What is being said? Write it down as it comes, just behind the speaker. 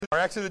or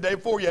actually the day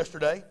before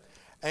yesterday,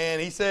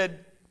 and he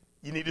said,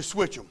 you need to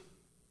switch them.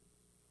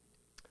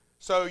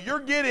 So you're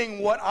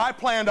getting what I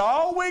planned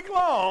all week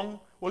long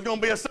was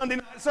going to be a Sunday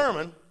night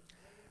sermon.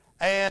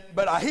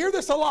 But I hear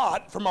this a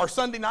lot from our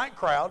Sunday night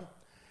crowd,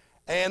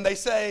 and they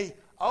say,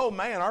 oh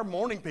man, our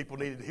morning people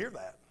needed to hear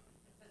that.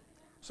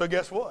 So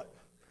guess what?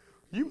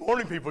 You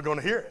morning people are going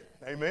to hear it.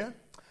 Amen?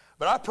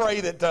 But I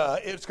pray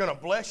that it's going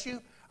to bless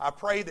you. I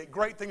pray that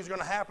great things are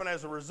going to happen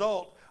as a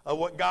result of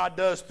what God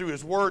does through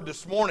His Word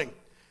this morning.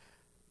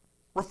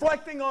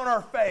 Reflecting on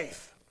our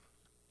faith.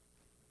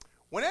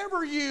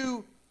 Whenever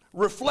you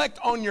reflect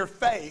on your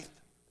faith,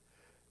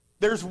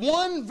 there's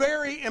one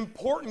very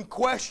important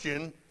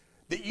question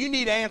that you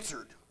need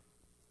answered.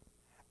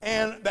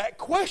 And that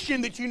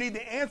question that you need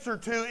the answer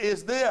to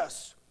is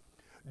this: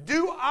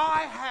 do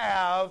I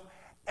have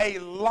a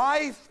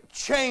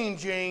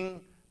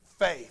life-changing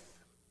faith?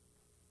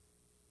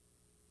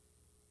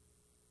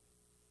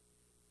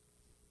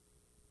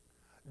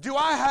 Do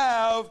I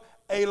have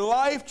a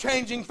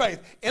life-changing faith?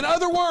 In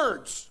other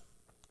words,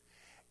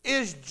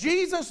 is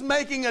Jesus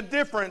making a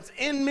difference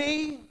in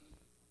me?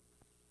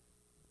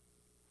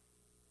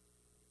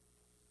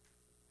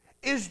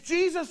 Is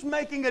Jesus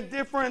making a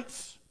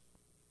difference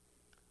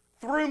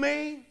through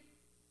me?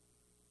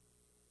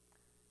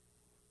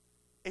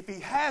 If He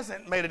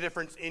hasn't made a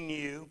difference in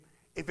you,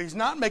 if He's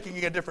not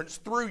making a difference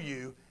through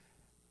you,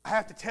 I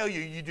have to tell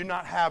you, you do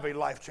not have a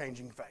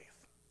life-changing faith.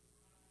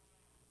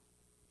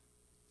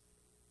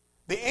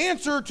 The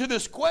answer to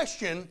this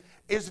question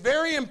is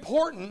very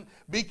important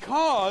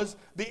because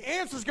the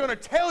answer is going to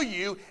tell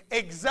you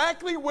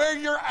exactly where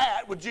you're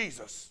at with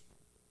Jesus.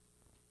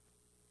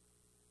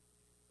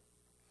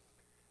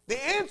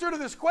 The answer to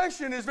this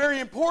question is very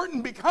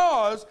important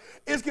because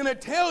it's going to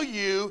tell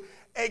you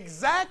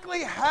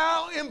exactly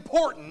how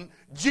important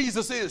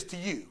Jesus is to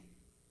you.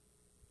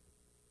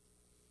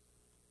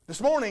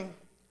 This morning,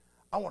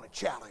 I want to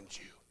challenge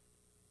you.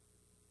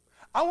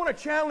 I want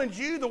to challenge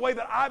you the way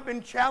that I've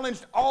been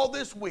challenged all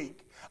this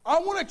week. I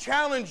want to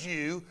challenge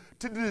you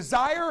to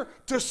desire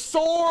to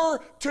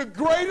soar to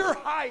greater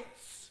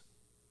heights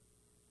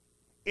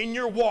in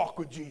your walk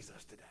with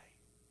Jesus today.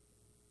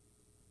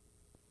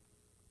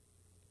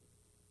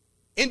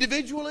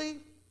 Individually,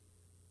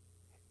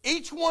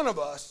 each one of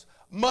us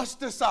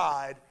must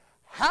decide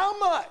how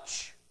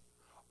much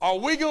are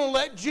we going to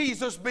let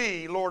Jesus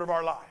be Lord of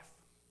our life.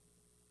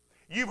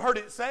 You've heard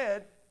it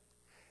said,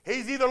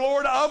 He's either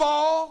Lord of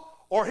all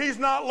or He's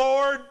not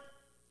Lord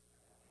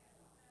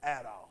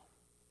at all.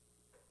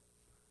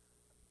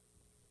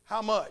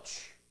 How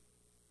much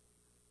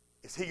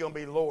is He going to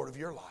be Lord of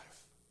your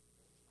life?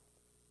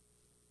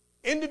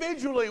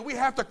 Individually, we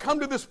have to come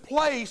to this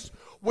place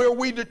where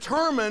we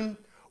determine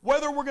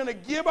whether we're going to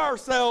give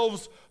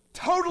ourselves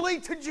totally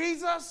to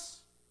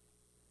Jesus,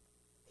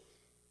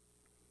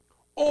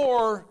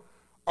 or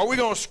are we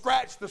going to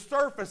scratch the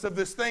surface of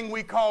this thing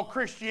we call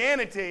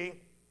Christianity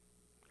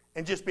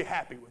and just be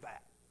happy with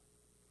that?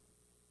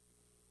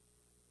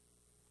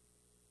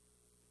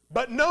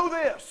 But know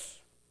this: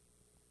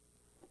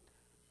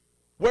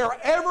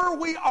 wherever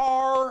we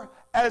are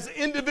as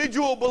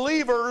individual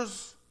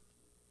believers,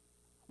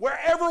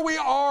 wherever we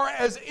are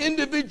as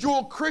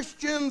individual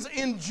Christians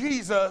in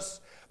Jesus,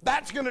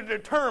 that's going to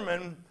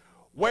determine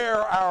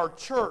where our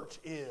church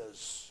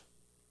is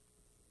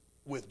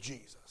with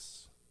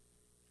Jesus.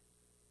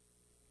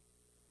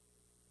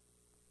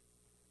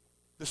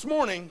 This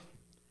morning,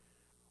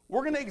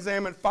 we're going to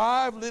examine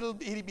 5 little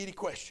itty-bitty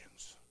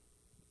questions.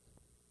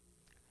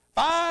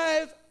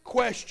 5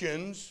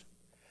 questions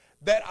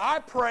that I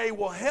pray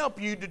will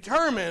help you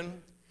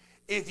determine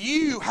if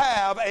you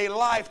have a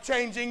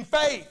life-changing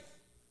faith.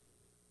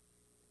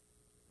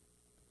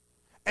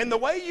 And the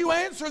way you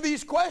answer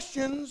these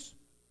questions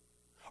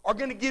are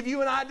going to give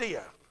you an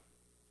idea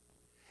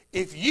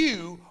if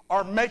you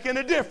are making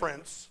a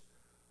difference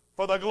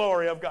for the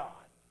glory of God.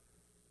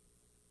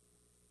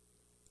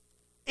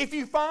 If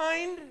you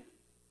find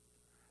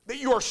that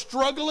you are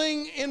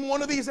struggling in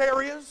one of these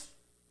areas,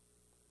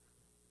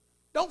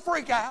 don't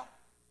freak out.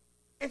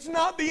 It's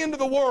not the end of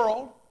the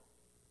world.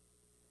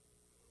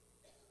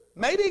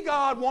 Maybe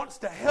God wants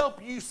to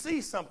help you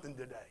see something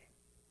today.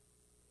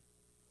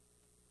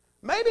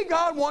 Maybe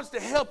God wants to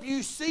help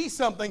you see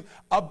something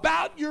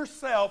about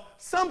yourself,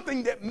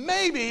 something that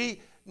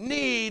maybe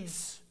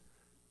needs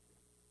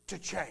to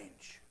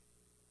change.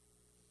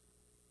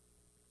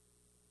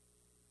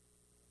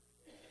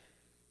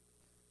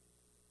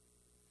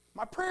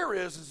 My prayer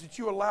is that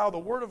you allow the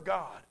Word of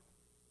God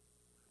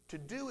to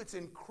do its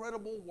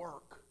incredible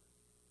work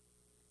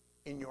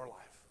in your life.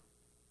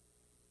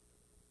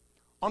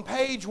 On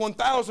page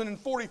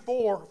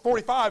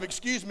 1045,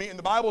 in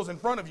the Bibles in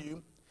front of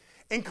you,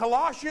 in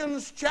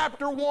Colossians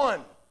chapter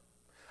 1,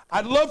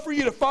 I'd love for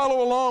you to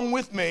follow along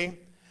with me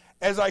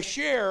as I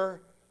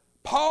share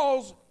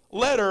Paul's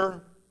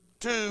letter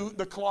to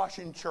the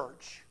Colossian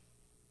church.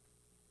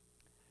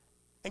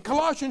 In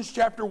Colossians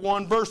chapter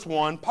 1, verse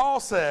 1, Paul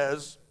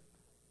says,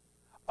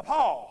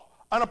 Paul,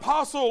 an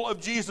apostle of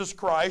Jesus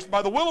Christ,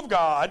 by the will of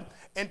God,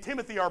 and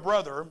Timothy our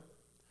brother,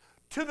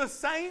 To the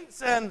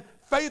saints and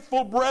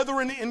faithful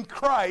brethren in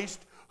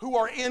Christ who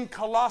are in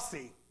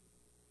Colossae,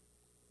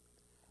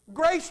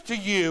 grace to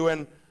you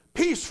and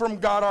peace from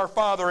God our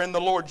Father and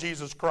the Lord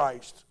Jesus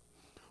Christ.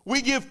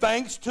 We give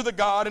thanks to the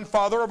God and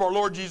Father of our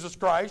Lord Jesus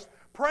Christ,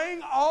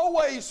 praying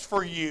always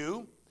for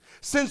you,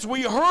 since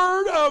we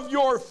heard of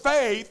your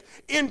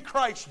faith in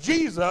Christ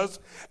Jesus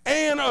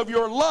and of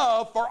your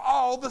love for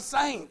all the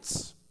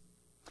saints,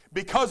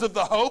 because of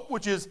the hope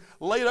which is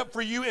laid up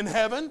for you in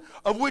heaven,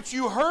 of which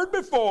you heard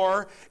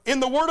before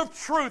in the word of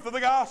truth of the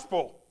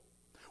gospel,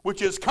 which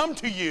has come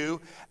to you,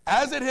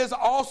 as it has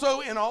also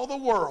in all the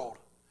world,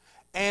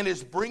 and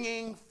is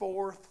bringing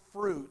forth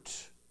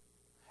fruit,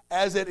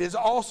 as it is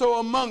also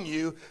among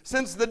you,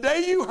 since the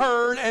day you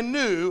heard and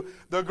knew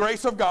the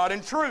grace of God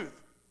in truth.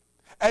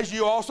 As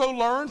you also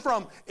learned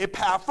from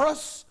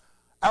Epaphras,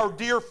 our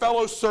dear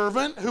fellow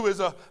servant, who is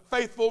a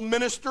faithful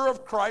minister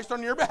of Christ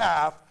on your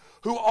behalf,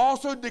 who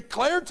also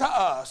declared to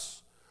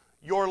us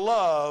your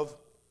love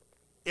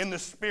in the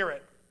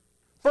Spirit.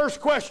 First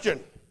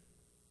question: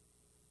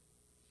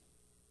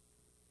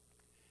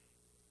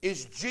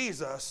 is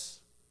Jesus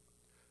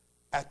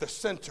at the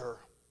center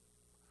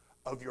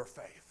of your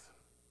faith?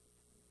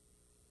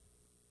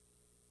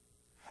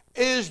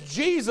 Is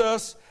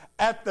Jesus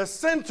at the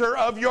center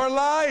of your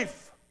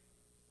life?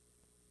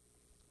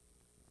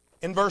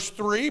 In verse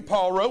 3,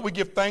 Paul wrote, we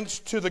give thanks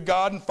to the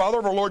God and Father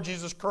of our Lord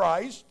Jesus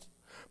Christ,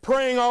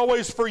 praying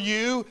always for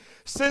you,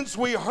 since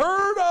we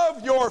heard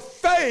of your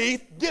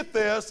faith, get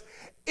this,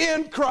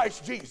 in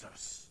Christ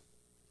Jesus.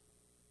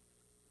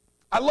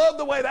 I love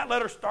the way that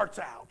letter starts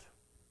out.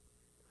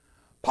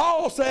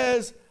 Paul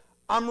says,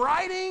 I'm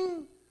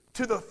writing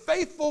to the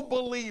faithful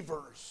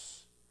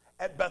believers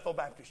at Bethel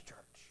Baptist Church.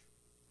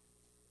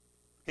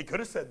 He could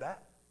have said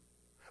that.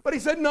 But he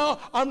said, no,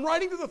 I'm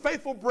writing to the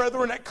faithful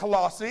brethren at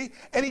Colossae,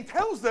 and he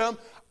tells them,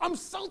 I'm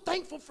so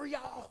thankful for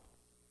y'all.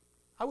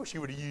 I wish he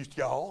would have used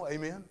y'all,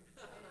 amen.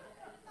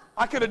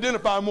 I could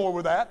identify more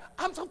with that.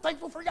 I'm so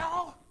thankful for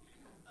y'all.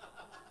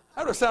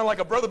 That would sound like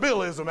a Brother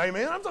Billism,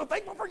 amen. I'm so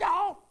thankful for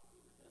y'all.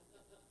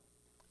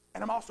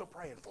 And I'm also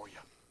praying for you.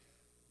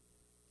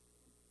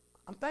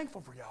 I'm thankful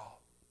for y'all.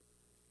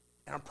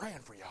 And I'm praying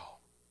for y'all.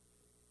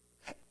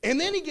 And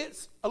then he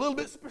gets a little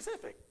bit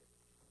specific.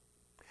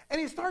 And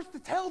he starts to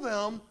tell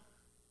them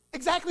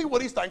exactly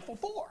what he's thankful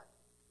for.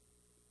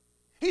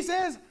 He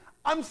says,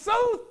 I'm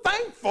so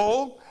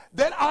thankful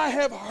that I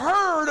have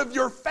heard of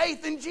your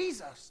faith in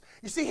Jesus.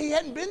 You see, he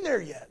hadn't been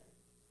there yet.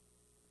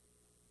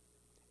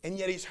 And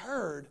yet he's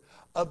heard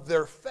of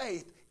their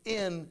faith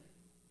in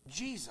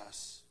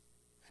Jesus.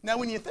 Now,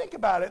 when you think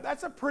about it,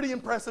 that's a pretty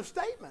impressive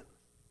statement.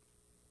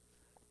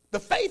 The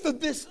faith of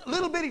this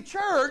little bitty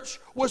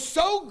church was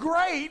so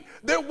great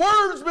that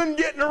word's been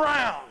getting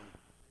around.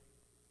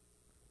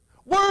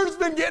 Word's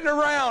been getting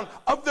around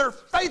of their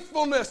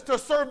faithfulness to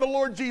serve the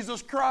Lord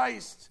Jesus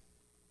Christ.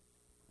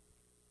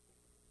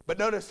 But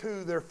notice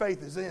who their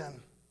faith is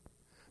in.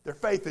 Their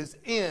faith is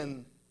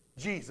in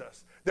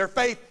Jesus. Their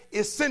faith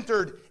is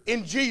centered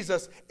in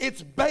Jesus.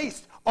 It's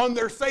based on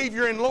their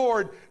Savior and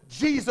Lord,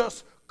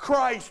 Jesus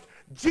Christ.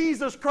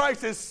 Jesus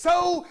Christ has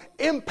so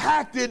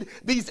impacted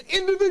these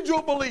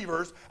individual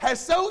believers,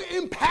 has so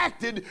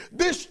impacted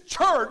this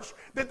church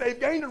that they've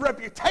gained a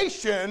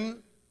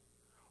reputation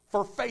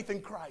for faith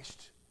in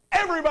Christ.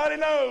 Everybody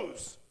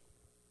knows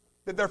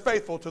that they're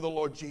faithful to the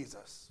Lord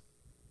Jesus.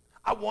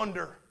 I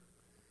wonder,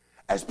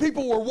 as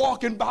people were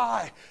walking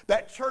by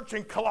that church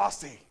in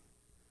Colossae,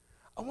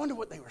 I wonder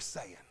what they were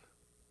saying.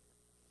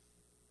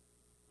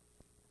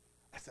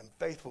 That's some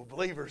faithful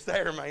believers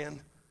there,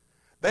 man.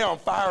 They're on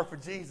fire for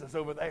Jesus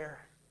over there.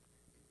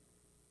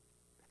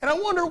 And I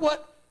wonder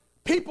what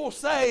people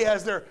say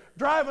as they're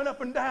driving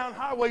up and down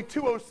Highway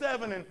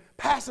 207 and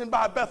passing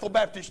by Bethel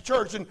Baptist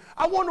Church, and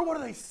I wonder what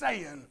are they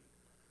saying.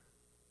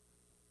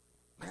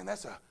 Man,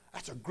 that's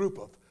a group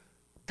of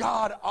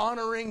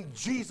God-honoring,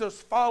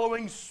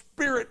 Jesus-following,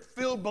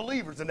 Spirit-filled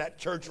believers in that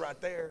church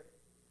right there.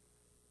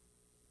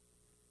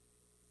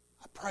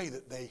 I pray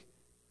that they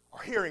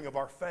are hearing of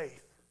our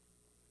faith.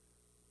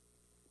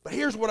 But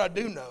here's what I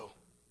do know.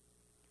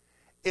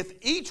 If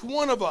each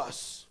one of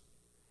us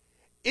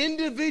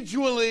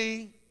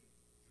individually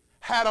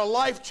had a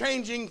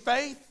life-changing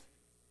faith,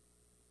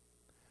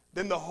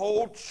 then the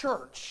whole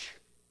church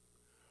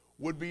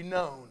would be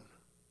known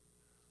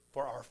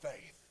for our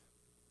faith.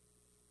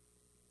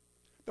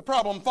 The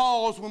problem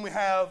falls when we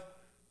have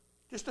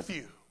just a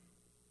few.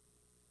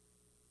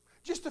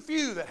 Just a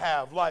few that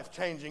have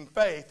life-changing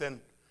faith and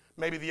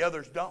maybe the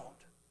others don't.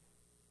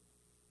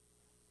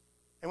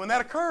 And when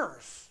that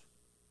occurs,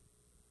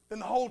 then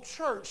the whole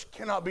church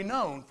cannot be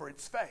known for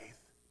its faith.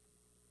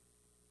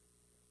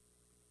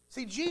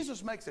 See,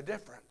 Jesus makes a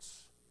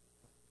difference.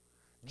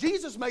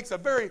 Jesus makes a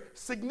very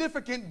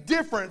significant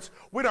difference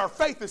when our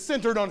faith is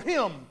centered on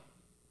Him.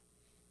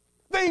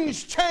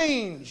 Things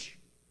change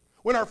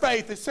when our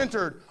faith is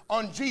centered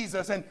on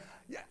Jesus. And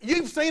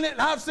you've seen it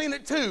and I've seen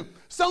it too.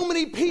 So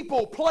many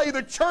people play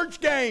the church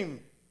game.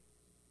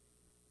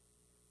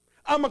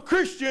 I'm a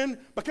Christian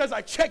because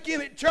I check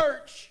in at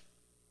church.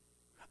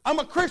 I'm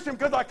a Christian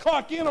because I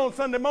clock in on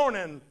Sunday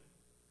morning.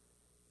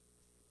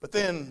 But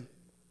then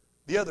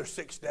the other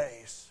 6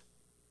 days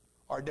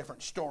are a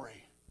different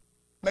story.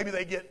 Maybe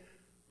they get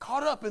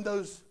caught up in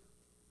those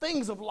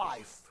things of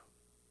life,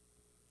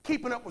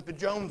 keeping up with the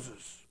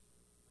Joneses.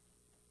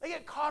 They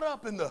get caught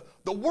up in the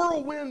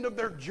whirlwind of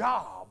their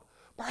job.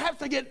 Perhaps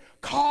they get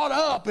caught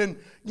up in,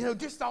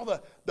 just all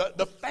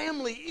the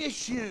family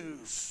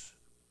issues.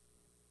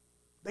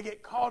 They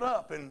get caught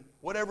up in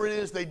whatever it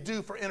is they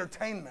do for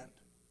entertainment.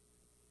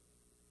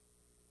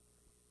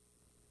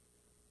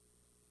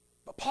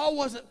 But Paul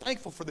wasn't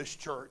thankful for this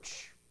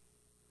church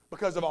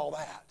because of all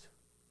that.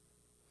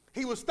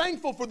 He was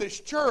thankful for this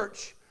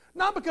church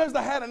not because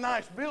they had a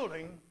nice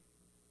building.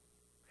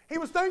 He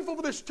was thankful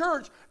for this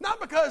church not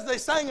because they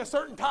sang a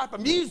certain type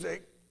of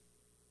music.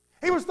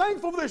 He was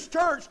thankful for this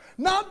church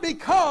not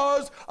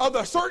because of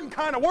the certain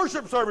kind of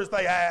worship service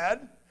they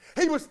had.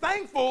 He was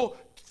thankful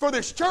for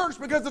this church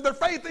because of their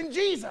faith in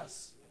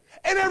Jesus.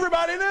 And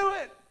everybody knew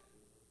it.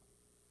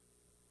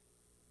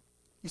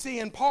 You see,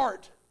 in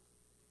part,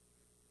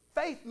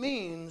 faith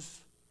means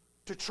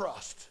to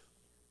trust.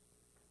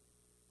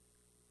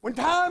 When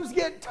times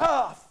get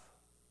tough,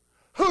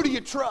 who do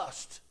you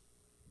trust?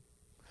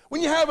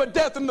 When you have a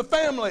death in the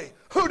family,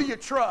 who do you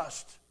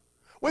trust?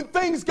 When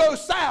things go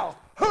south,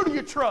 who do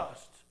you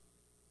trust?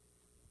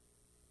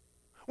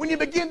 When you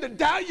begin to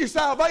doubt your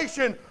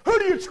salvation, who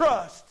do you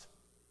trust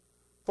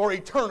for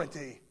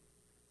eternity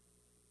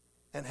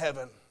and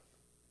heaven?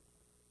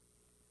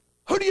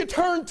 Who do you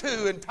turn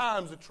to in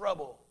times of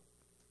trouble?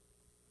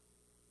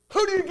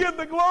 Who do you give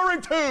the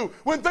glory to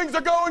when things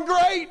are going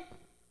great?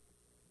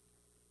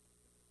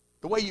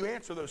 The way you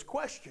answer those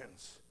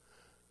questions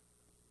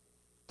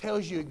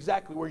tells you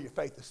exactly where your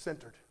faith is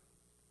centered.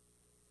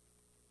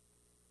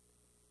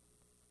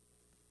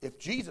 If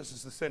Jesus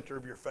is the center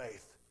of your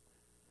faith,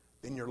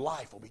 then your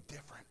life will be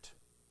different.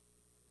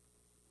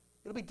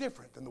 It'll be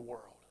different than the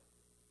world.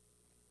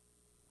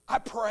 I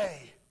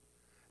pray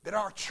that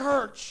our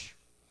church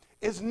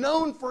is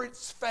known for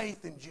its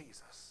faith in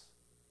Jesus.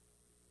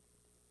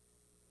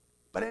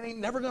 But it ain't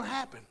never going to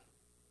happen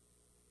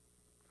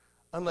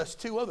unless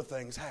 2 other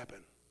things happen.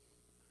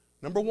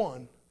 Number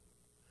 1,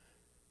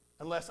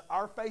 unless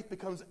our faith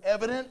becomes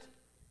evident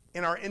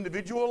in our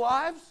individual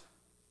lives.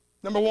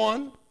 Number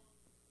 1.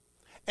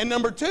 And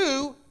number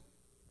 2,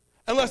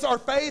 unless our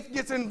faith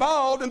gets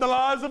involved in the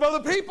lives of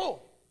other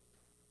people.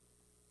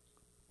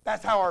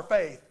 That's how our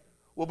faith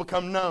will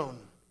become known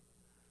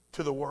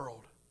to the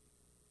world.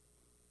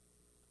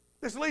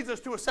 This leads us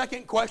to a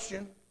second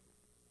question.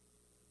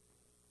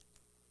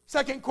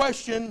 Second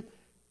question,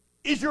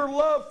 is your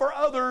love for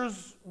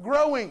others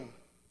growing?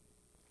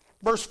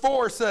 Verse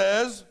 4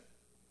 says,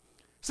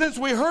 since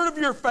we heard of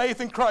your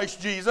faith in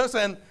Christ Jesus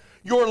and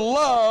your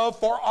love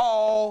for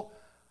all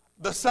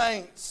the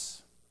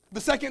saints. The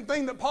second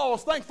thing that Paul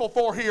is thankful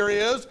for here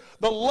is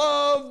the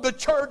love the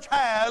church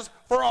has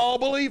for all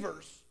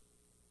believers.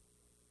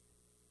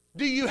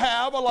 Do you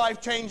have a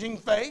life-changing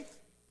faith?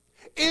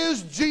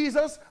 Is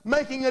Jesus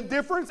making a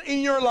difference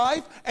in your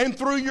life and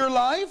through your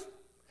life?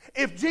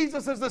 If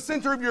Jesus is the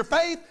center of your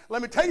faith,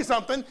 let me tell you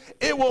something,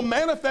 it will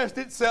manifest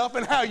itself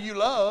in how you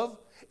love,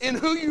 in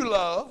who you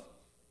love.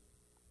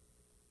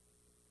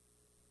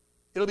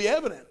 It'll be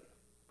evident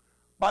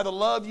by the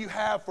love you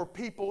have for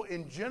people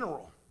in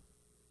general.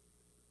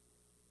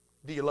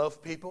 Do you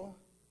love people?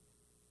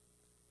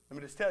 Let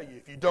me just tell you,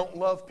 if you don't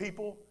love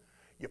people,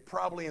 you're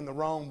probably in the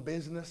wrong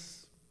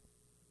business.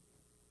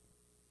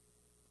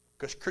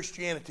 Because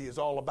Christianity is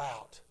all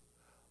about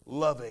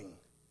loving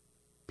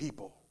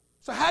people.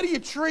 So how do you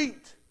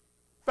treat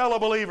fellow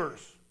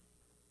believers?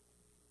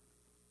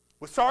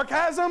 With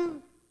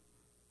sarcasm?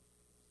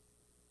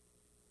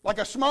 Like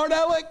a smart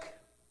aleck?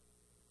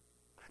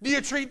 Do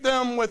you treat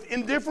them with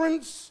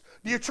indifference?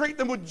 Do you treat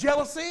them with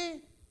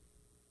jealousy?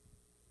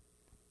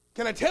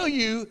 Can I tell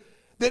you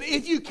that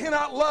if you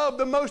cannot love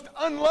the most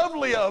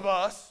unlovely of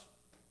us,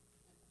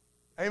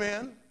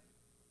 amen?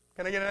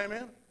 Can I get an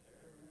amen?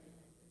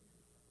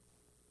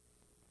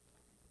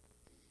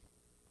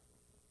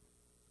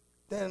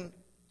 Then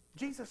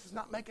Jesus is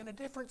not making a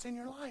difference in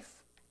your life.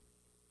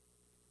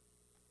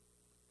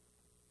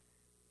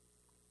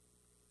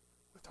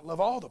 We have to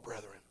love all the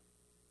brethren.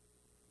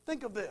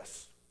 Think of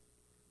this.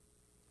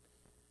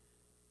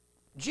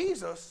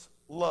 Jesus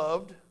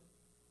loved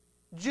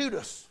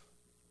Judas,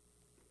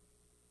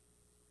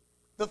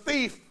 the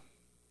thief,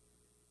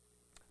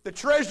 the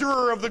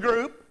treasurer of the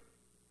group,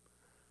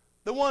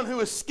 the one who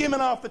was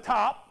skimming off the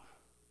top,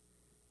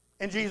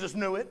 and Jesus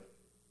knew it.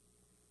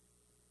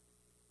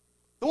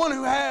 The one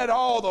who had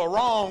all the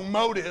wrong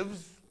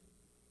motives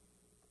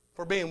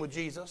for being with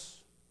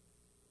Jesus.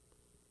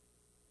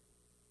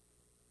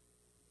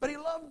 But he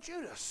loved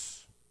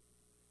Judas,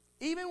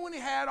 even when he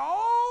had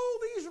all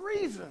these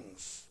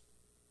reasons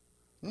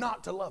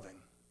not to love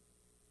him.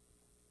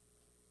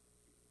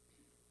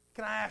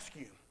 Can I ask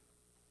you,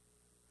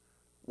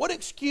 what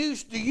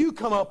excuse do you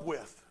come up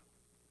with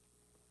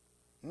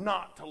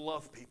not to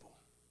love people?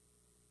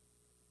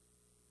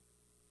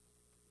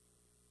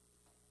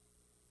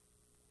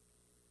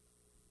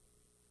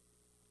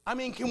 I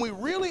mean, can we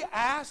really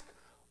ask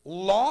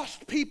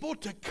lost people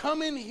to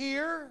come in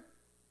here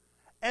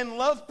and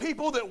love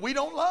people that we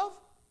don't love?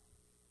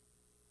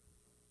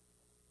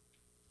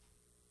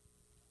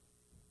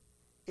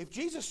 If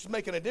Jesus is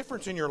making a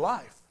difference in your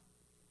life,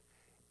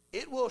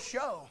 it will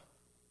show.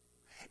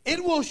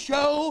 It will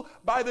show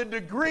by the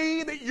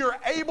degree that you're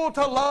able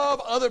to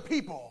love other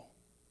people.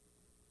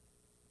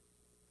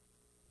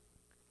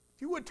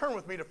 If you would turn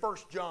with me to 1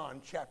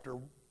 John chapter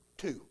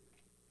 2.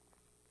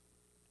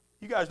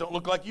 You guys don't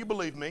look like you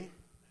believe me.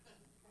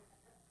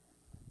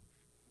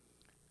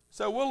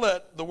 So we'll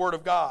let the Word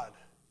of God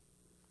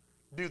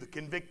do the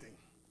convicting.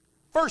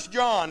 1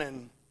 John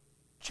in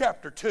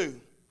chapter 2.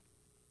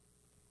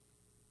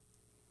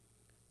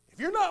 If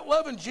you're not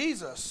loving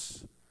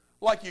Jesus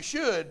like you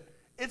should,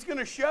 it's going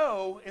to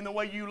show in the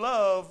way you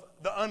love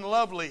the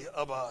unlovely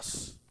of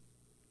us.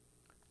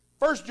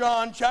 1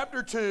 John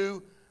chapter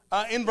 2,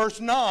 in verse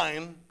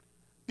 9,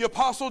 the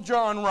Apostle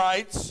John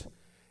writes,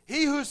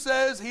 "He who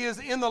says he is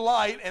in the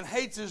light and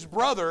hates his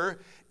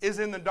brother is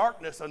in the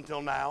darkness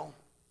until now.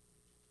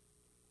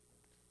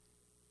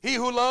 He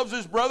who loves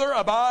his brother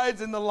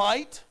abides in the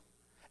light,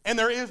 and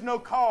there is no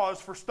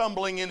cause for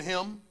stumbling in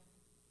him.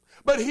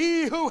 But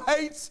he who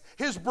hates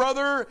his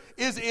brother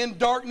is in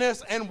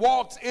darkness and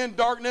walks in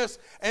darkness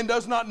and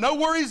does not know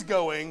where he's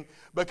going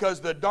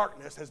because the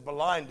darkness has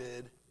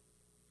blinded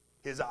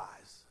his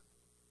eyes."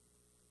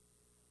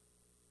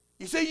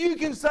 You see, you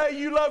can say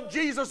you love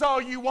Jesus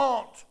all you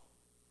want.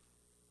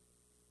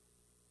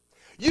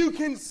 You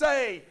can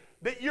say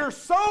that you're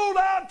sold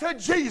out to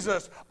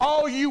Jesus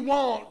all you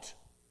want.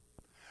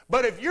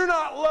 But if you're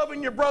not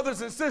loving your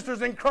brothers and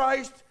sisters in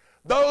Christ,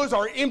 those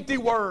are empty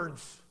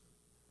words.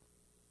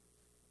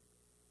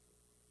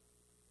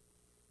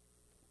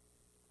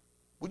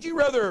 Would you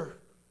rather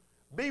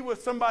be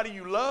with somebody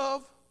you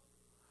love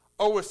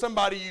or with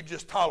somebody you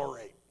just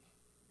tolerate?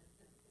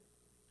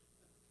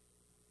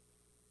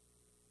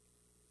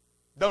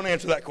 Don't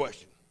answer that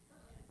question.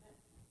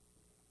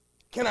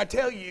 Can I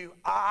tell you,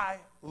 I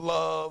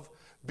love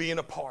being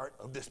a part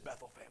of this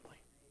Bethel family.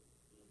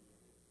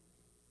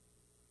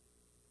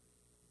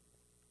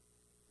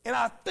 And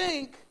I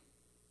think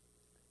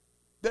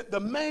that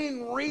the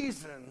main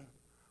reason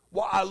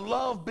why I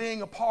love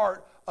being a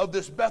part of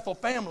this Bethel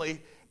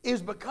family is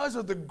because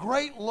of the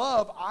great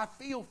love I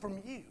feel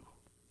from you.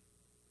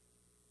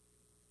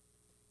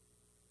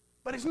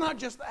 But it's not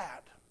just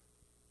that.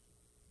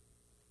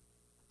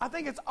 I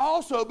think it's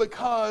also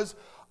because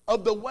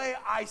of the way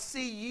I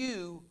see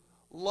you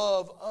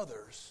love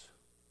others.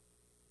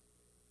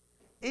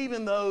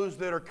 Even those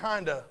that are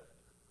kind of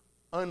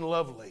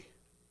unlovely.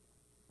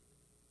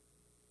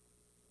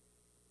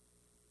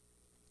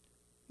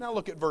 Now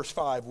look at verse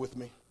 5 with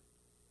me.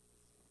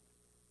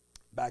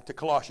 Back to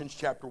Colossians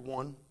chapter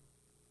 1.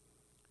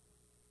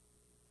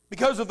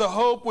 "Because of the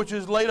hope which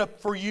is laid up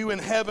for you in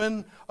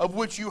heaven, of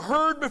which you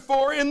heard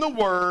before in the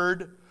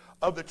word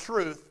of the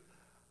truth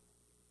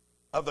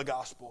of the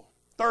gospel."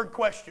 Third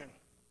question.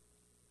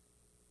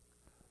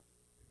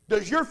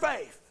 Does your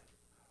faith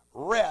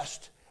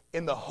rest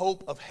in the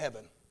hope of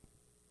heaven?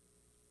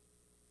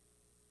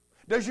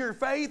 Does your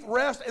faith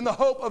rest in the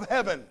hope of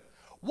heaven?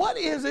 What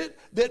is it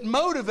that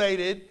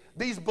motivated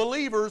these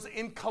believers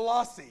in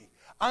Colossae?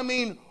 I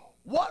mean,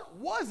 what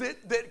was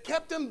it that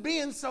kept them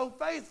being so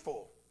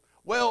faithful?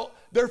 Well,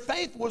 their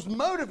faith was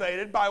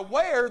motivated by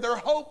where their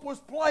hope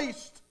was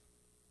placed.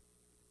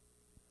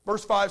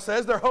 Verse 5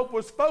 says their hope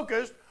was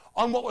focused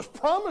on what was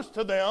promised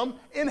to them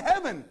in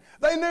heaven.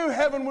 They knew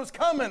heaven was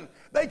coming.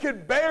 They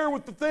could bear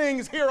with the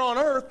things here on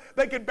earth.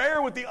 They could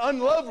bear with the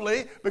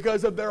unlovely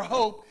because of their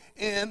hope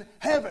in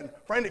heaven.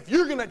 Friend, if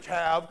you're going to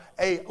have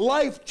a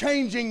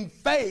life-changing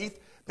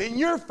faith, then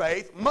your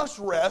faith must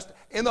rest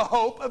in the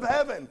hope of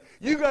heaven.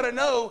 You got to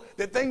know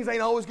that things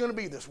ain't always going to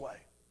be this way.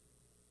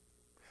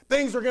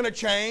 Things are going to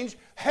change.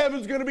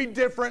 Heaven's going to be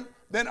different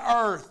than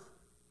earth.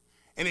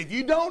 And if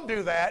you don't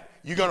do that,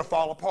 you're going to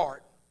fall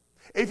apart.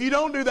 If you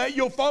don't do that,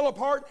 you'll fall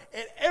apart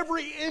at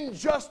every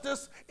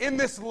injustice in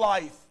this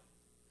life.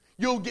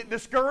 You'll get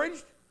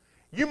discouraged.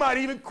 You might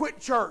even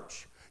quit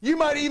church. You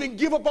might even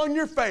give up on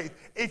your faith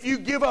if you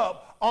give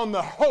up on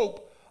the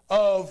hope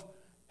of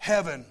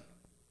heaven.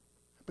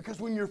 Because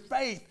when your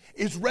faith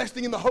is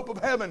resting in the hope of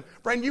heaven,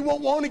 friend, you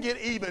won't want to get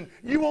even.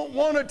 You won't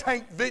want to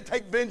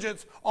take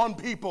vengeance on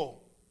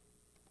people.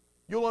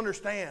 You'll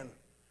understand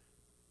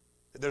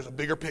that there's a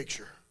bigger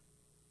picture.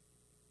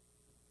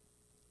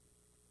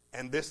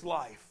 And this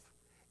life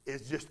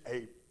is just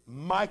a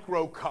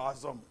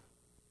microcosm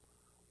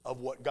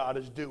of what God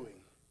is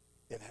doing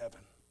in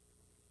heaven.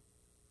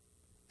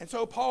 And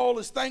so Paul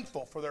is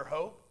thankful for their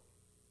hope.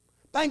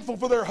 Thankful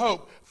for their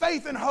hope.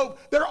 Faith and hope,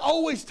 they're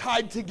always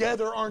tied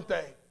together, aren't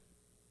they?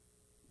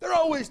 They're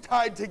always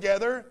tied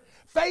together.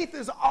 Faith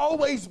is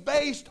always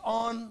based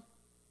on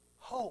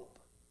hope.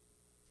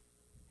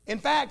 In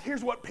fact,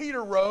 here's what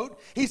Peter wrote.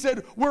 He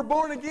said, we're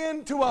born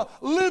again to a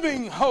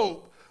living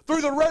hope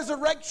through the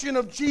resurrection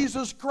of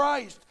Jesus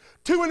Christ,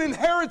 to an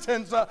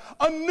inheritance,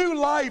 a new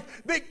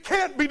life that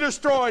can't be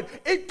destroyed.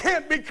 It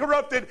can't be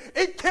corrupted.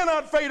 It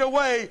cannot fade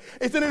away.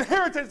 It's an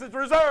inheritance that's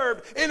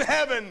reserved in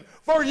heaven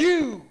for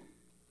you.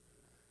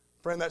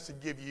 Friend, that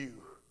should give you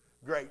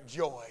great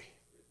joy.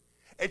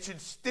 It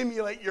should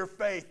stimulate your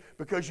faith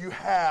because you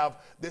have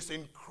this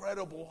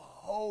incredible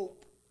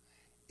hope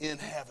in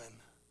heaven.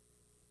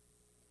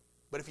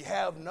 But if you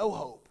have no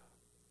hope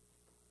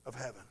of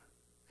heaven,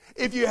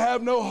 if you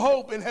have no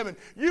hope in heaven,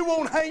 you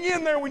won't hang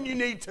in there when you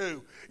need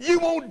to. You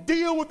won't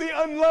deal with the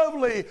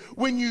unlovely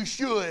when you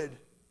should.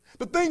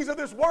 The things of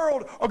this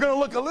world are going to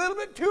look a little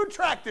bit too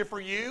attractive for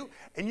you,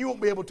 and you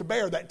won't be able to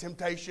bear that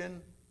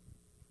temptation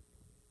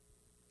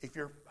if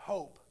your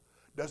hope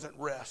doesn't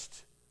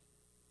rest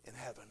in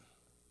heaven.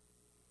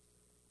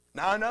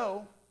 Now, I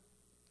know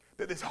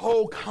that this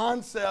whole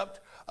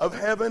concept of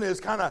heaven is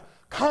kind of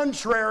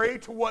contrary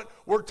to what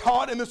we're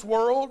taught in this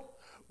world.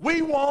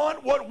 We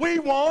want what we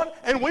want,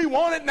 and we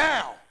want it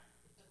now.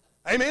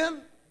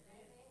 Amen?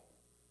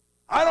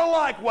 I don't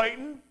like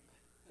waiting,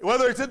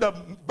 whether it's at the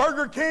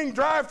Burger King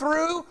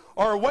drive-thru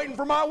or waiting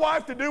for my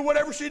wife to do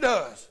whatever she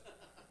does.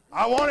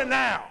 I want it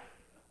now.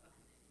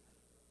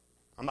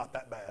 I'm not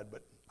that bad,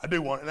 but I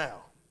do want it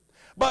now.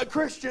 But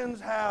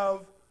Christians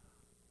have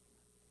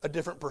a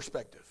different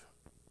perspective.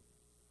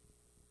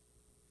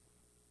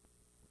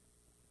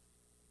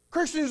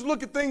 Christians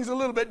look at things a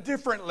little bit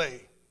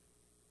differently.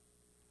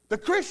 The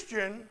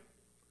Christian,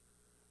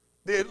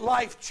 the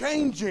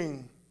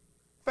life-changing,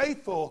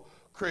 faithful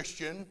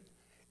Christian,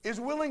 is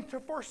willing to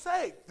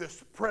forsake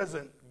this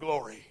present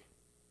glory,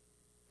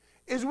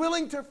 is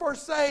willing to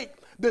forsake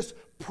this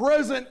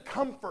present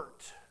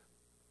comfort,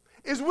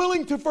 is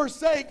willing to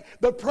forsake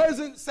the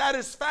present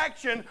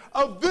satisfaction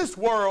of this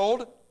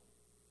world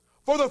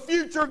for the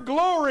future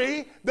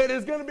glory that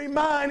is going to be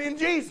mine in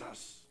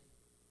Jesus.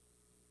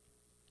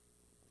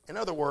 In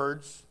other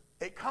words,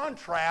 it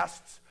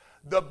contrasts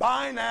the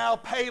buy now,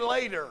 pay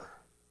later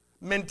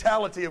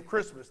mentality of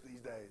Christmas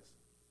these days.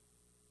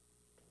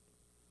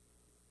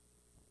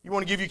 You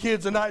want to give your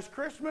kids a nice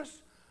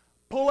Christmas?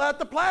 Pull out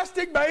the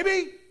plastic,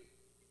 baby.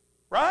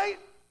 Right?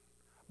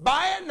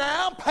 Buy it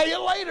now, pay it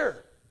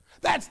later.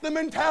 That's the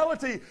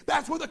mentality.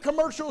 That's what the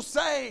commercials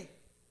say.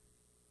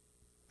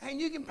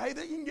 And you can pay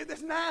that, you can get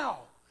this now.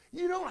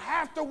 You don't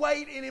have to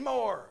wait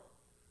anymore.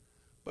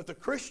 But the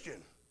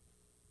Christian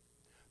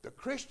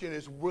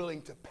is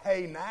willing to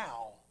pay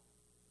now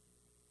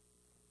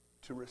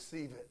to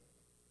receive it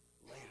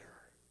later.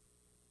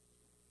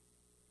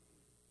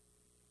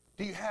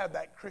 Do you have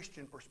that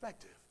Christian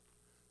perspective?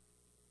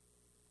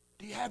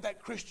 Do you have that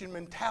Christian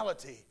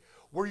mentality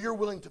where you're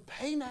willing to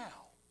pay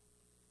now,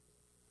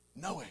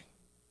 knowing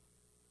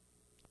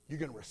you're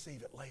going to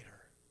receive it later?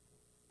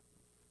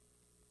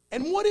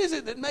 And what is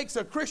it that makes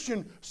a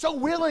Christian so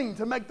willing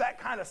to make that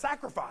kind of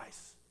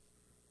sacrifice?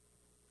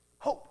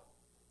 Hope.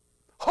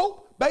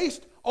 Hope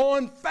based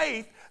on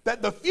faith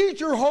that the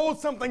future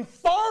holds something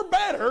far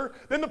better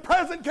than the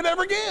present could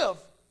ever give.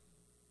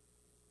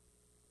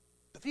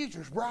 The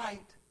future's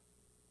bright.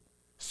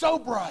 So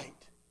bright.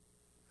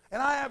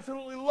 And I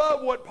absolutely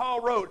love what Paul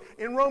wrote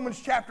in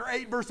Romans chapter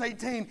 8, verse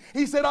 18.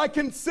 He said, I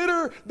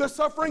consider the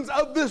sufferings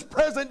of this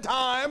present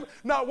time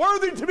not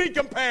worthy to be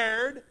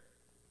compared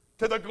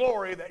to the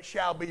glory that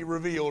shall be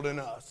revealed in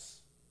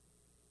us.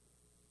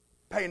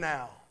 Pay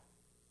now,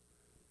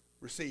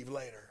 receive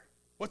later.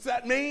 What's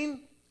that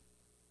mean?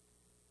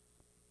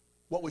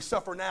 What we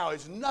suffer now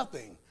is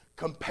nothing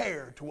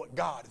compared to what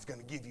God is going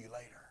to give you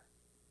later.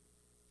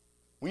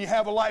 When you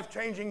have a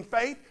life-changing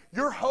faith,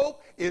 your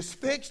hope is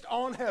fixed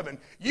on heaven.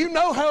 You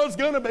know how it's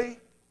going to be.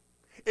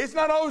 It's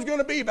not always going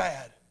to be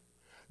bad.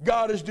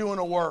 God is doing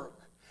a work.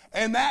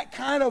 And that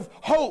kind of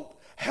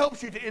hope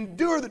helps you to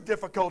endure the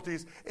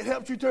difficulties. It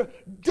helps you to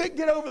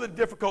get over the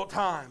difficult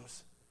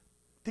times,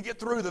 to get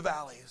through the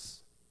valleys.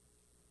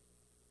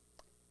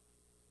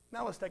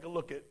 Now let's take a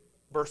look at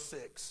verse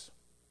 6.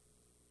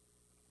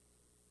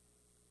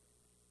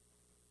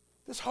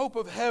 This hope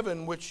of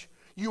heaven, which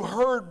you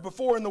heard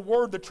before in the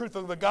word, the truth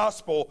of the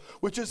gospel,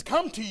 which has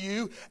come to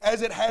you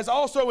as it has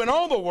also in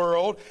all the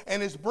world,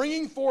 and is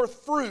bringing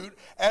forth fruit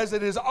as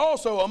it is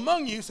also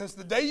among you since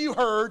the day you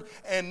heard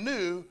and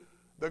knew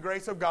the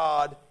grace of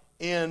God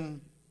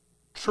in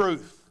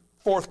truth.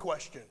 Fourth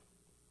question.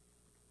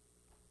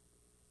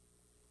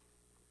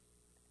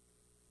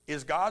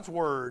 Is God's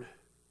word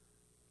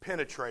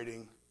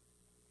penetrating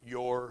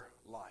your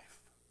life?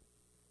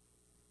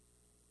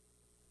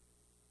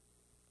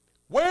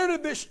 Where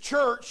did this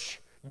church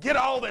get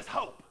all this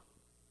hope?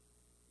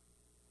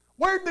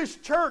 Where did this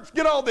church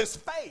get all this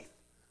faith?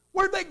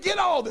 Where did they get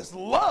all this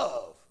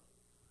love?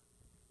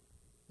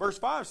 Verse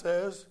 5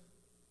 says,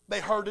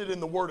 they heard it in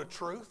the word of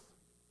truth.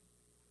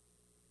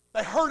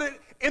 They heard it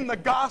in the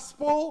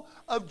gospel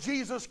of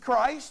Jesus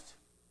Christ.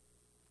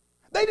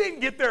 They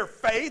didn't get their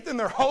faith and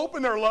their hope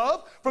and their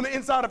love from the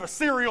inside of a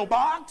cereal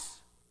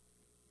box.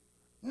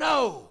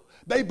 No,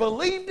 they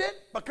believed it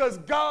because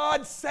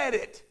God said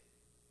it.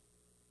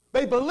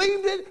 They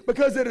believed it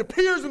because it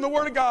appears in the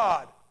Word of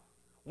God.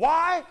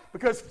 Why?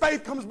 Because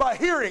faith comes by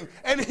hearing,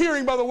 and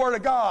hearing by the Word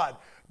of God.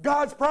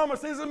 God's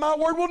promise is that my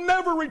word will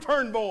never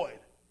return void.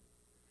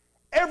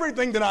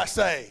 Everything that I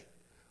say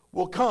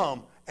will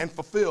come and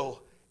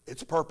fulfill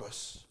its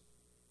purpose.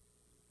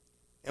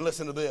 And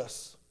listen to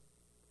this.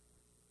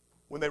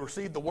 When they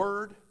received the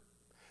word,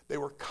 they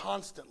were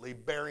constantly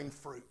bearing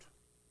fruit.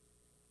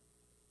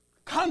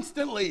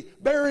 Constantly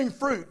bearing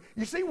fruit.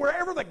 You see,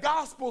 wherever the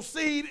gospel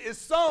seed is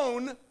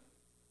sown,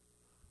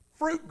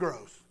 fruit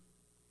grows.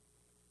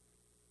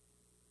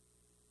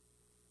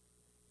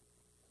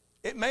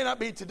 It may not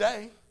be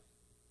today,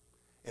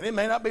 and it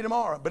may not be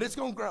tomorrow, but it's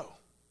going to grow.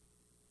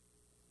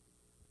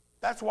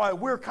 That's why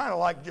we're kind of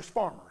like just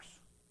farmers.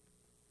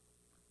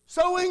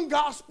 Sowing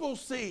gospel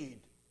seed,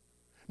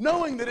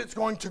 knowing that it's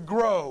going to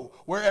grow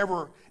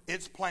wherever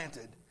it's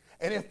planted.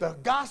 And if the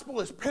gospel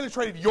has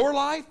penetrated your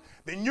life,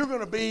 then you're going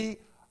to be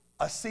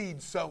a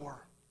seed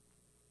sower.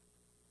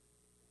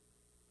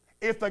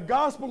 If the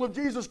gospel of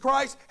Jesus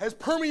Christ has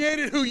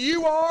permeated who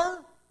you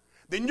are,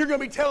 then you're going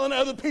to be telling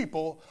other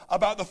people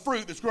about the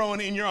fruit that's growing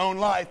in your own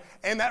life.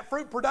 And that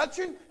fruit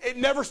production, it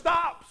never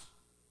stops.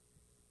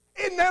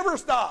 It never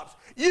stops.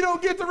 You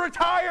don't get to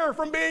retire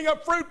from being a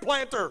fruit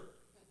planter.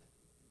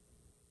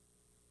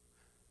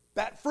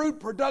 That fruit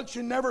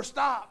production never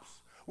stops.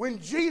 When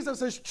Jesus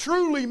has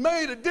truly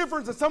made a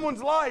difference in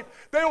someone's life,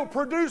 they will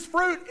produce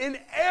fruit in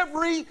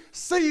every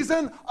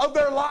season of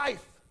their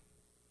life.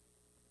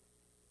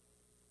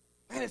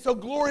 Man, it's so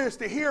glorious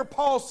to hear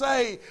Paul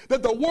say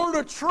that the word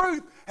of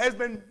truth has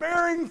been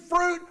bearing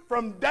fruit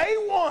from day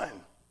one.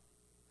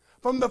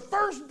 From the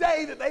first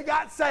day that they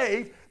got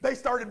saved, they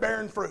started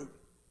bearing fruit.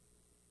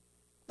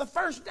 The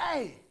first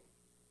day.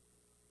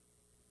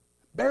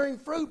 Bearing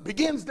fruit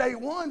begins day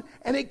one,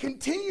 and it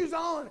continues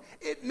on.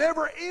 It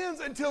never ends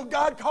until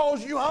God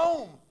calls you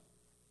home.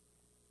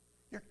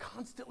 You're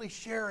constantly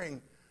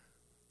sharing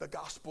the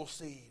gospel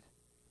seed.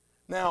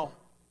 Now,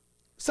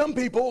 some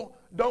people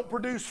don't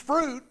produce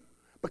fruit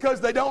because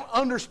they don't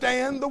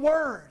understand the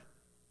word.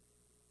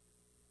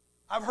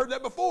 I've heard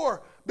that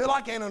before. Bill,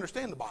 I can't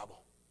understand the Bible.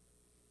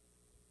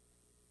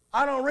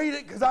 I don't read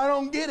it because I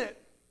don't get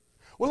it.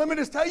 Well, let me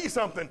just tell you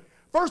something.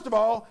 First of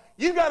all,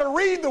 you've got to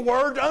read the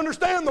word to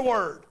understand the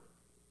word.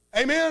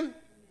 Amen?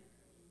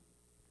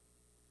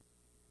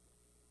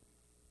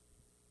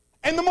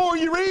 And the more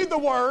you read the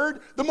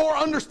word, the more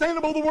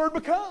understandable the word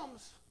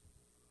becomes.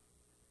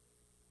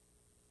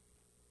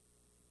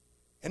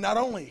 And not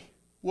only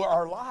will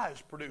our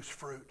lives produce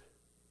fruit,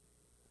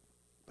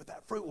 but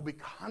that fruit will be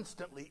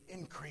constantly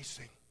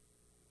increasing.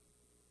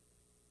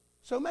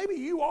 So maybe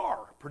you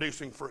are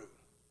producing fruit.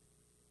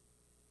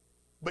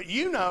 But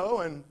you know,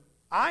 and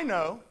I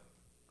know,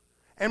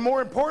 and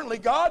more importantly,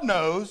 God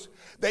knows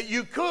that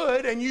you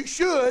could and you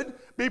should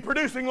be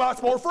producing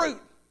lots more fruit.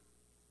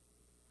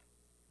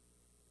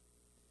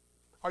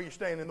 Are you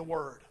staying in the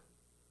Word?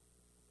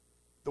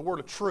 The Word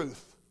of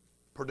truth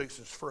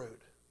produces fruit.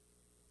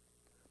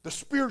 The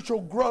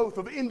spiritual growth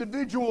of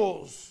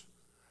individuals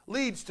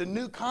leads to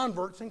new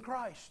converts in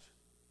Christ.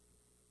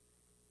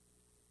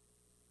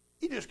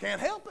 You just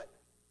can't help it.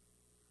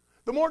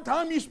 The more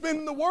time you spend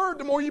in the Word,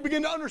 the more you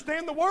begin to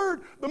understand the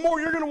Word, the more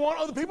you're going to want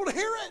other people to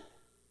hear it.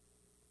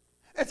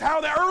 It's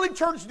how the early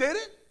church did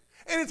it,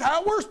 and it's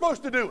how we're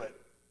supposed to do it.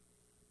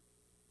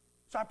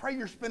 So I pray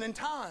you're spending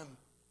time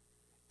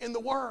in the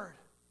Word.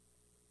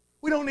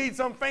 We don't need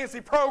some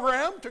fancy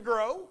program to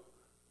grow.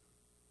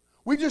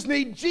 We just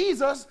need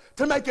Jesus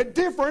to make a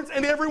difference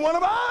in every one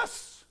of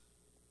us.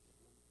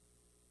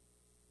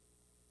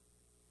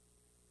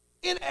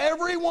 In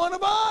every one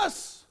of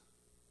us.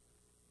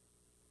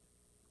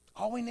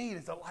 All we need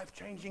is a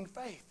life-changing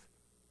faith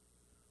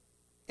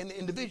in the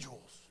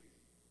individuals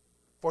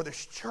for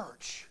this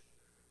church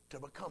to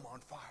become on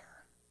fire.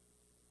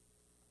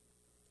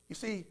 You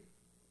see,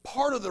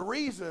 part of the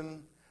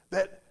reason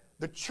that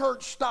the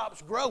church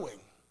stops growing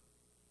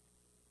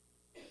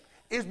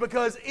is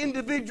because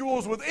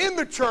individuals within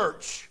the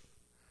church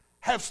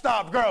have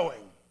stopped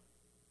growing.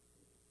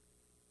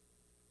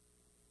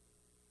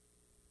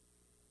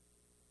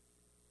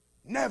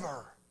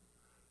 Never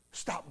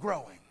stop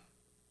growing.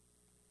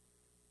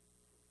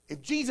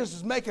 If Jesus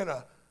is making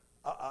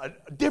a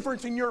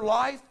difference in your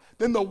life,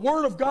 then the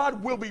Word of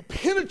God will be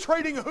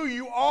penetrating who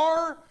you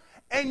are,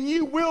 and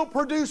you will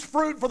produce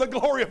fruit for the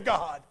glory of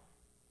God.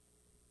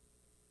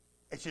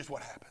 It's just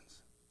what happens.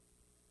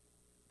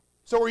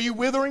 So are you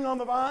withering on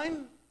the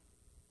vine?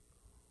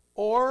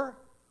 Or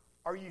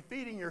are you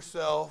feeding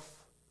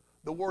yourself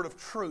the word of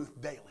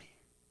truth daily?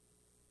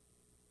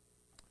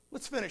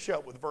 Let's finish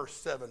up with verse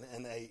 7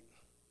 and 8.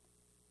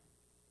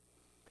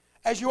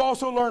 As you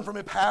also learned from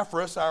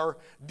Epaphras, our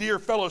dear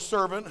fellow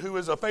servant, who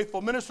is a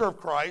faithful minister of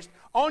Christ,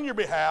 on your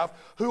behalf,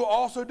 who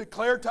also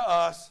declared to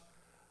us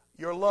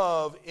your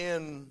love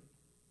in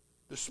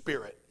the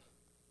Spirit.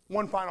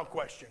 One final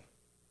question.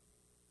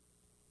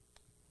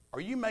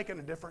 Are you making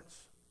a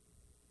difference?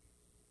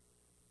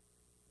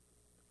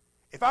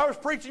 If I was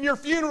preaching your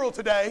funeral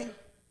today,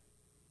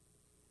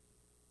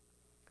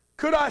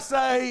 could I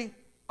say,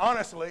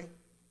 honestly,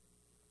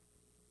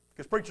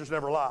 because preachers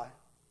never lie,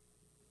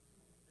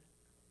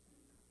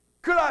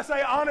 Could I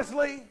say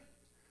honestly,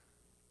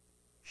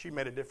 she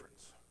made a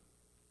difference.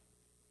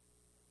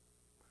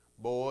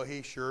 Boy,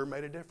 he sure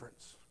made a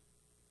difference.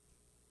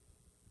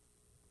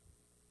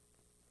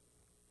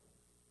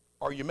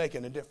 Are you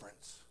making a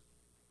difference?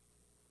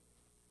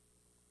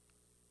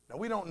 Now,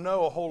 we don't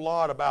know a whole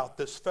lot about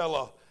this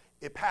fellow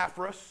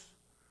Epaphras,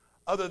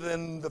 other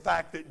than the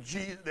fact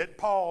that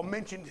Paul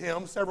mentioned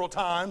him several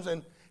times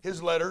in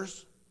his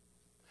letters.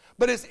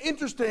 But it's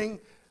interesting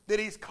that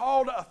he's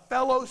called a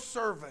fellow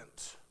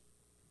servant.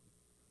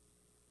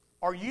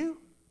 Are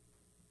you?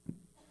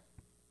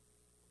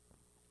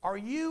 Are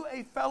you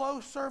a fellow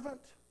servant?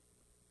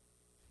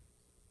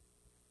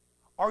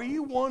 Are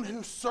you one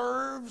who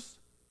serves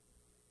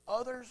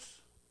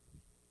others?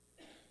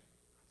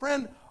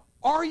 Friend,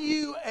 are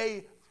you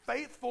a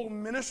faithful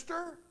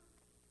minister?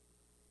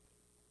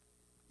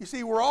 You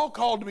see, we're all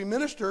called to be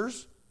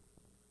ministers.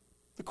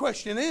 The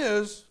question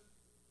is,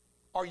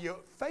 are you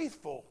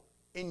faithful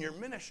in your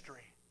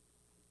ministry?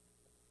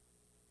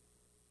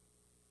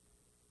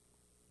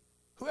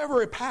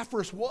 Whoever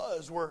Epaphras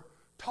was, we're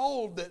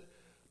told that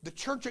the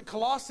church at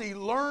Colossae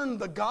learned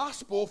the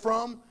gospel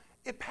from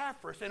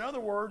Epaphras. In other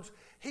words,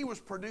 he was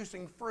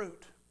producing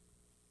fruit.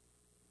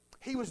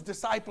 He was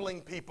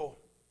discipling people.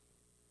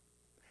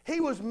 He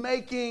was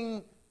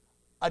making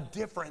a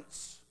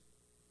difference.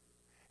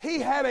 He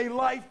had a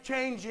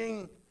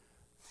life-changing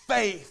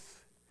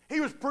faith. He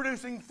was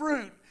producing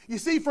fruit. You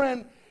see,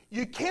 friend,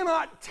 you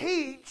cannot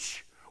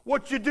teach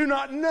what you do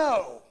not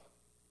know.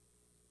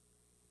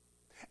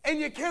 And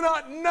you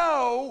cannot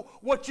know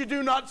what you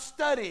do not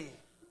study.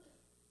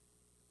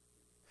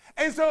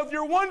 And so if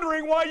you're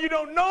wondering why you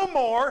don't know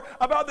more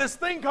about this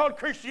thing called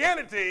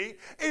Christianity,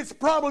 it's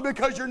probably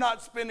because you're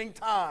not spending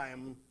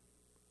time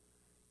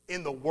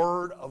in the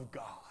Word of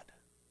God.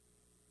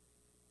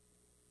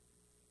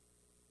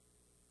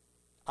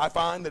 I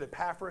find that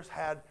Epaphras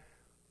had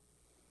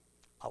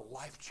a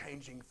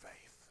life-changing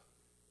faith.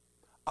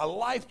 A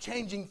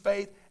life-changing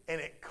faith, and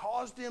it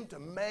caused him to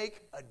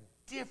make a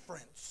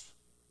difference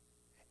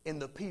in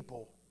the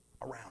people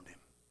around him.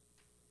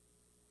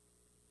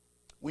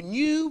 When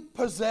you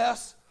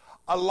possess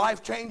a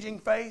life-changing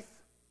faith,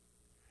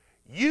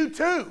 you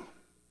too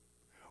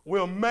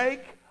will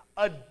make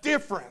a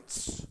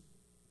difference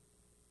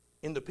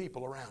in the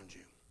people around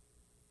you.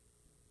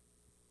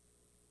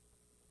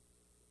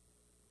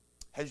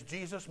 Has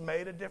Jesus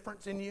made a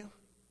difference in you?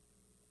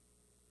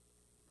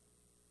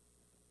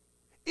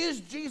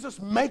 Is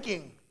Jesus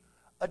making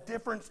a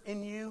difference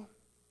in you?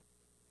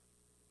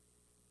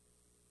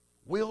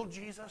 Will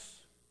Jesus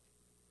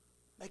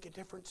make a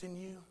difference in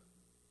you?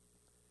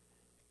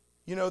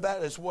 You know,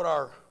 that is what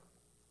our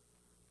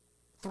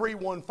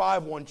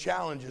 3151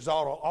 challenge is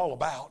all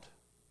about.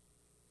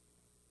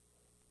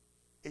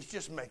 It's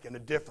just making a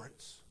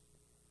difference.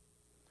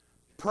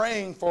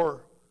 Praying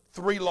for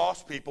 3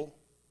 lost people.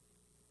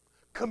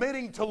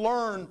 Committing to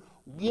learn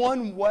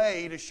one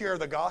way to share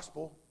the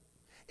gospel.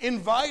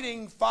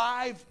 Inviting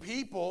 5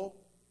 people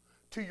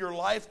to your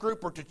life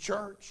group or to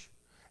church.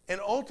 And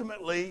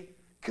ultimately,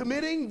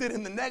 committing that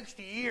in the next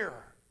year,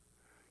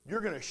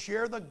 you're going to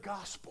share the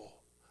gospel.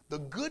 The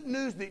good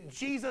news that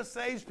Jesus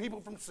saves people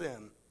from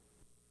sin.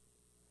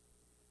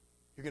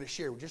 You're going to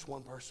share with just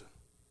one person.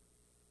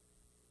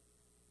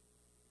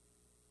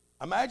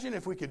 Imagine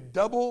if we could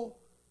double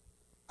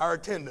our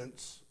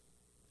attendance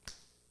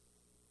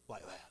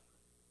like that.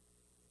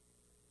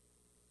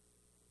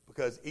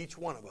 Because each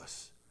one of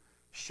us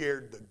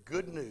shared the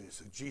good news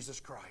of Jesus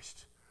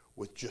Christ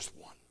with just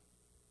one.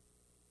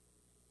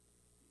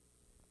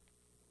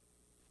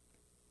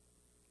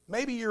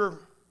 Maybe you're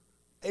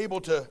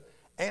able to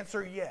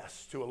answer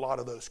yes to a lot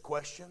of those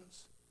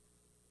questions.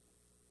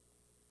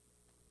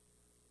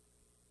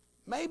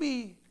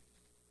 Maybe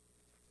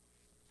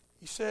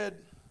you said,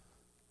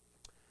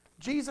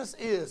 Jesus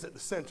is at the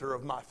center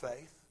of my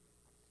faith.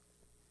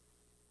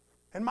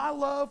 And my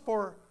love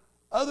for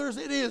others,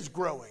 it is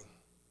growing.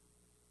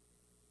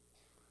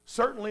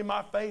 Certainly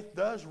my faith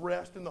does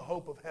rest in the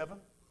hope of heaven.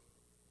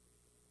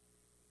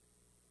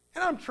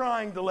 And I'm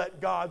trying to let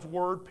God's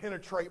word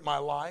penetrate my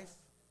life.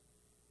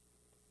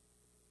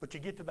 But you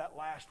get to that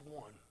last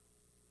one.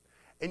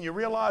 And you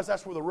realize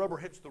that's where the rubber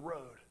hits the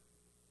road.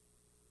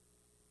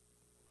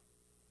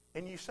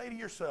 And you say to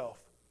yourself,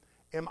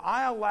 am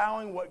I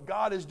allowing what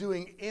God is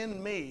doing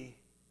in me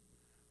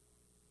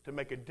to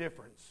make a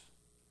difference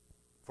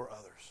for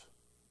others?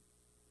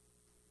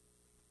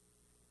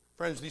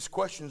 Friends, these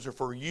questions are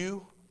for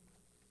you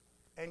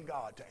and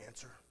God to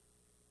answer.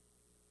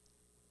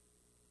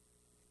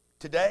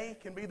 Today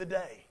can be the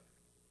day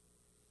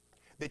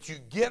that you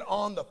get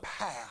on the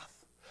path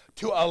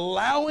to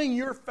allowing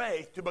your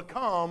faith to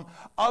become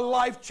a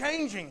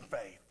life-changing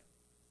faith,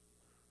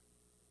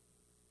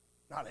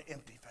 not an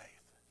empty faith.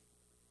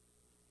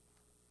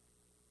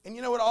 And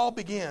you know, it all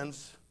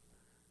begins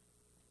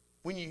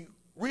when you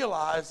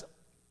realize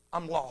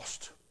I'm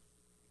lost.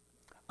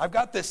 I've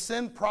got this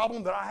sin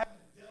problem that I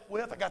haven't dealt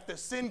with. I got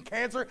this sin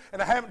cancer,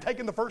 and I haven't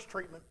taken the first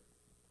treatment.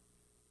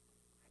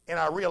 And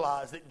I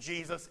realize that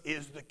Jesus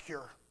is the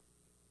cure.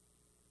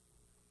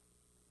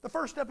 The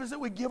first step is that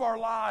we give our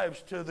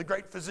lives to the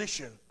great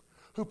physician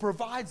who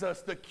provides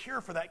us the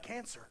cure for that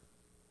cancer.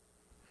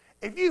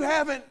 If you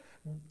haven't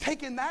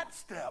taken that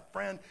step,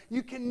 friend,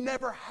 you can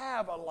never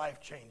have a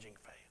life-changing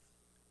faith.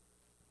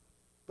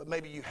 But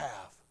maybe you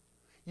have.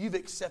 You've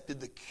accepted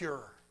the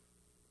cure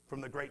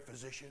from the great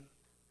physician.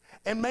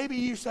 And maybe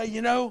you say,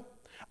 you know,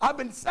 I've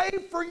been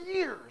saved for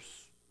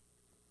years,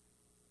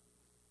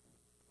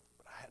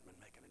 but I hadn't been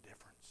making a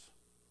difference.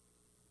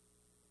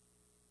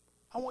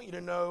 I want you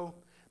to know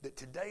that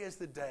today is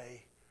the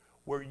day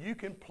where you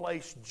can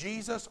place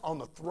Jesus on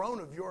the throne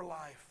of your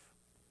life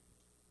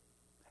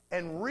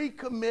and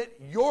recommit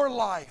your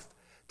life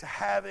to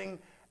having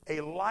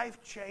a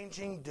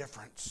life-changing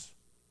difference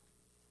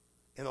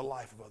in the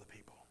life of other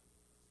people.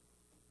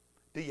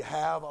 Do you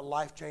have a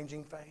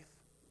life-changing faith?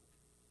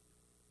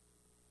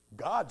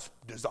 God's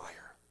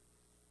desire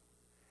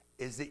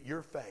is that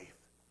your faith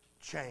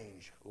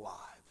change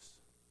lives.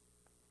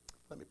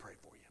 Let me pray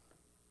for you.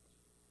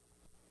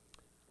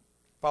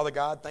 Father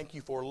God, thank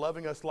you for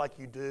loving us like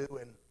you do,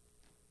 and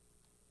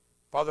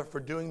Father,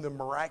 for doing the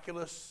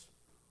miraculous,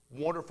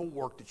 wonderful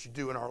work that you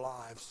do in our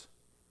lives.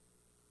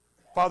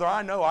 Father,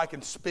 I know I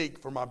can speak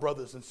for my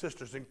brothers and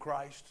sisters in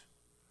Christ.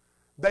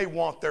 They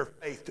want their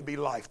faith to be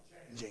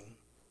life-changing.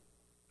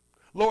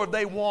 Lord,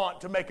 they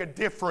want to make a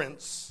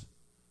difference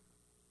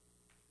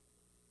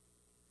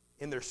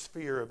in their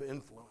sphere of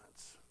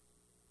influence.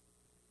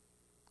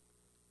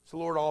 So,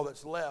 Lord, all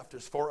that's left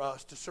is for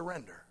us to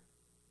surrender.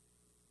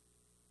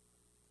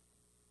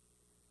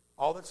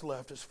 All that's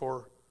left is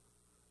for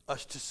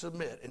us to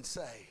submit and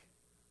say,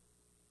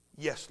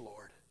 yes,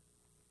 Lord,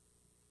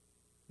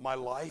 my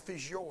life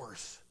is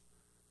yours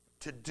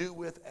to do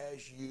with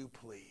as you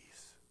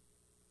please.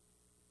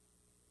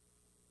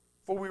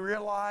 For we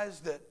realize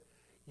that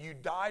you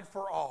died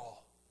for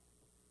all,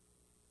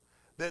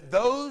 that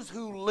those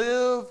who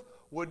live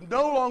would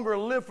no longer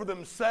live for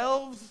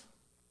themselves,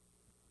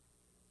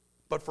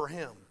 but for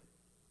him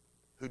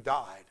who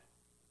died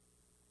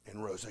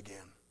and rose again.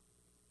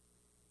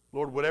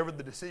 Lord, whatever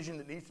the decision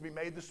that needs to be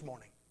made this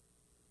morning,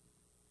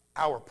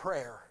 our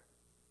prayer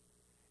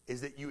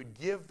is that you would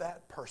give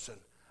that person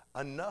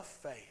enough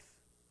faith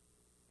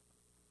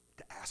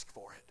to ask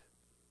for it.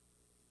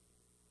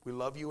 We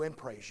love you and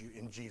praise you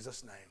in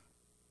Jesus' name.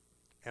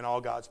 And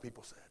all God's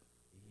people said,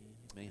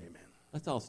 Amen. Amen. Let's all stand.